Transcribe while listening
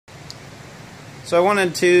So I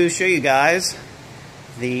wanted to show you guys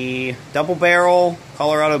the double barrel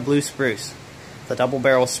Colorado blue spruce. The double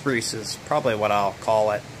barrel spruce is probably what I'll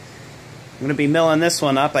call it. I'm going to be milling this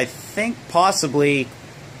one up. I think possibly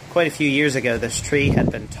quite a few years ago this tree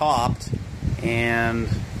had been topped, and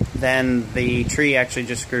then the tree actually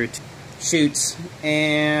just grew shoots,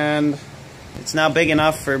 and it's now big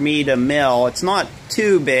enough for me to mill. It's not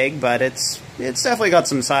too big, but it's definitely got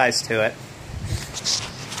some size to it.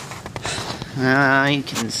 You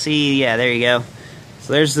can see, yeah, there you go.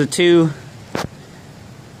 So there's the two.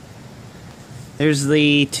 There's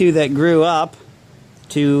the two that grew up,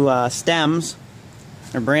 two stems,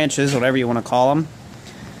 or branches, whatever you want to call them.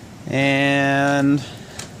 And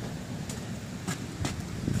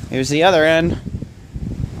here's the other end.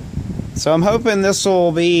 So I'm hoping this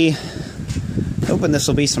will be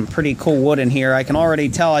some pretty cool wood in here. I can already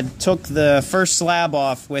tell I took the first slab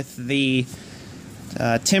off with the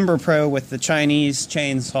Timberpro with the Chinese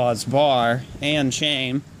chainsaw's bar and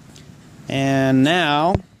chain, and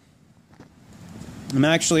now I'm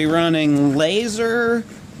actually running laser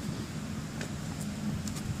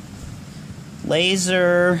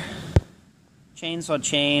chainsaw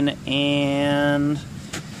chain, and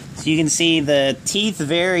so you can see the teeth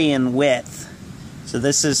vary in width. So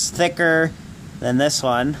this is thicker than this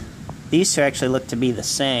one. These two actually look to be the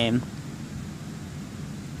same.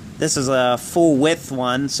 This is a full width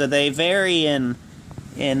one, so they vary in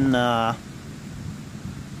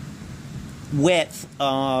width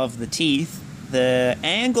of the teeth. The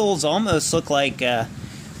angles almost look like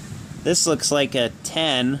this looks like a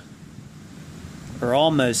 10 or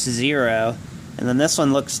almost 0, and then this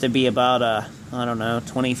one looks to be about a, I don't know,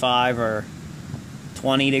 25 or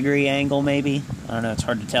 20 degree angle maybe. I don't know, it's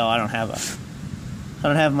hard to tell. I don't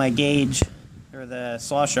have my gauge or the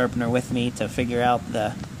saw sharpener with me to figure out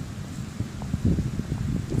the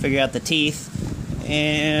teeth.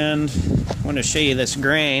 And I want to show you this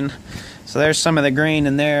grain. So there's some of the grain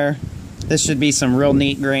in there. This should be some real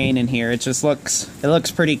neat grain in here. It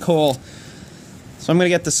looks pretty cool. So I'm gonna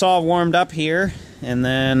get the saw warmed up here and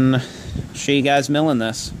then show you guys milling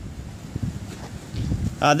this.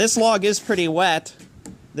 This log is pretty wet.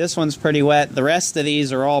 This one's pretty wet. The rest of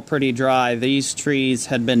these are all pretty dry. These trees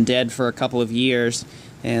had been dead for a couple of years,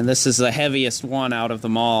 and this is the heaviest one out of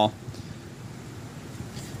them all.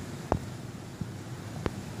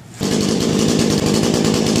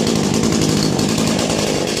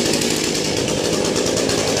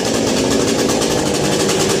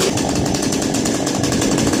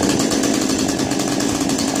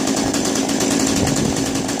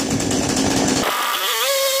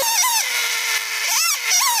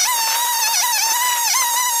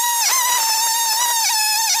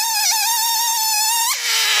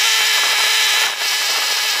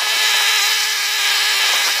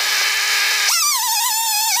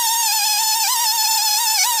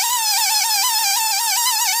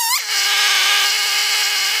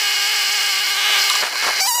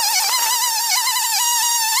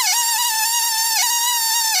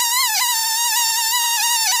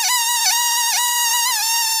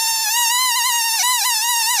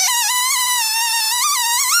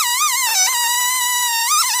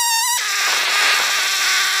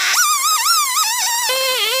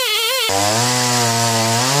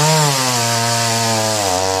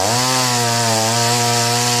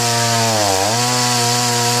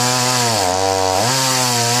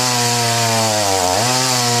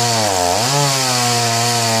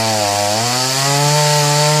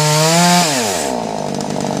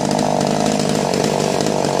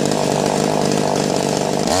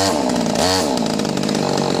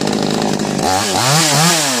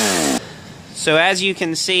 So as you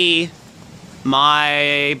can see,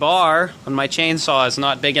 my bar on my chainsaw is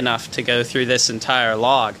not big enough to go through this entire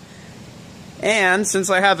log. And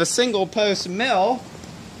since I have a single post mill,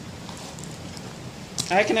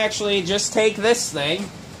 I can actually just take this thing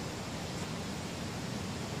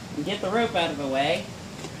and get the rope out of the way.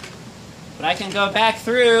 But I can go back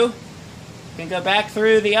through,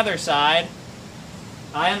 the other side.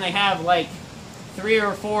 I only have like 3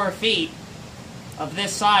 or 4 feet of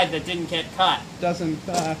this side that didn't get cut.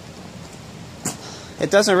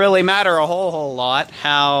 It doesn't really matter a whole lot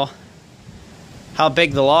how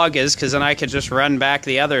big the log is, because then I could just run back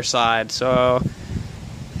the other side. So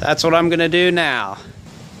that's what I'm gonna do now.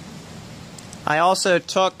 I also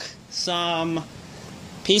took some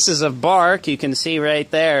pieces of bark, you can see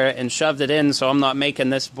right there, and shoved it in so I'm not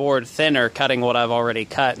making this board thinner cutting what I've already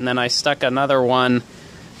cut. And then I stuck another one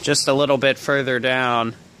just a little bit further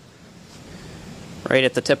down, right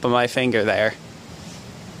at the tip of my finger there.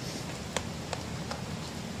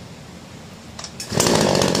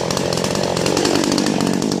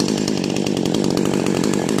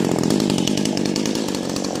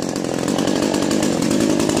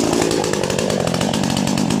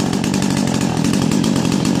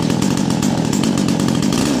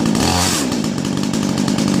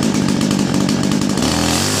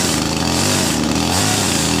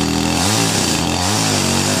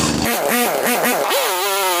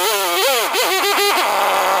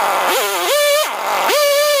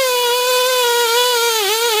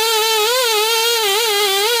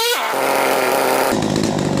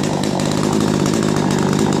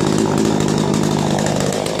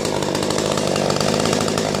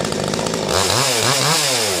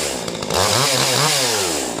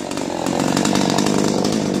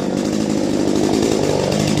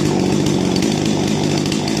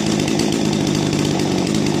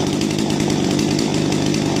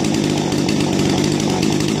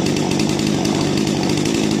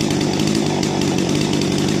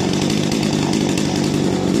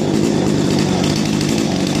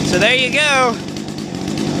 So there you go.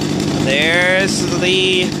 There's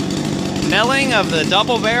the milling of the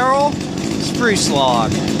double barrel spruce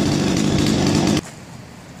log.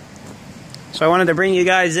 So I wanted to bring you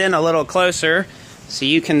guys in a little closer so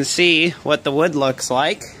you can see what the wood looks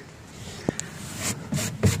like.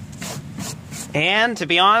 And to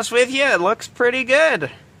be honest with you, it looks pretty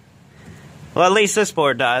good. Well, at least this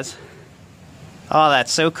board does. Oh,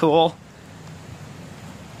 that's so cool.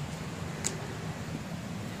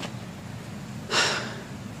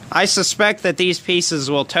 I suspect that these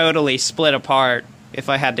pieces will totally split apart, if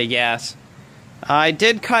I had to guess. I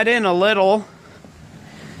did cut in a little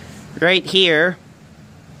right here.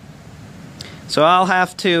 So I'll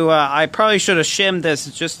have to, I probably should have shimmed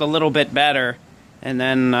this just a little bit better. And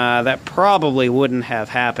then that probably wouldn't have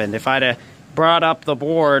happened. If I'd have brought up the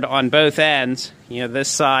board on both ends, you know, this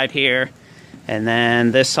side here, and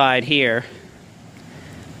then this side here.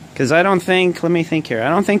 Because I don't think, let me think here, I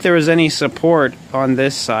don't think there was any support on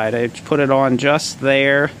this side. I put it on just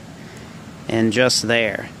there and just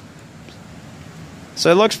there.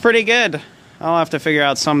 So it looks pretty good. I'll have to figure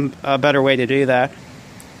out some better way to do that.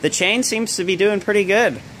 The chain seems to be doing pretty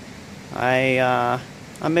good.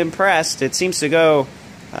 I'm impressed. It seems to go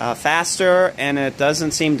faster, and it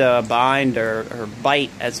doesn't seem to bind or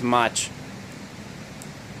bite as much.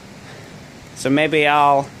 So maybe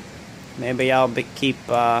I'll keep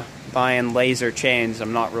buying laser chains.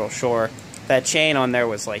 I'm not real sure. That chain on there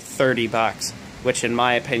was like 30 bucks, which in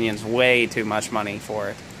my opinion is way too much money for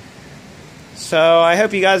it. So I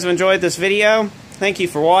hope you guys have enjoyed this video. Thank you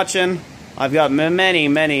for watching. I've got many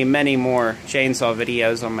more chainsaw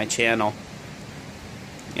videos on my channel,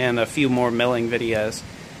 and a few more milling videos.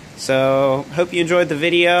 So hope you enjoyed the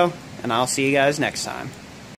video, and I'll see you guys next time.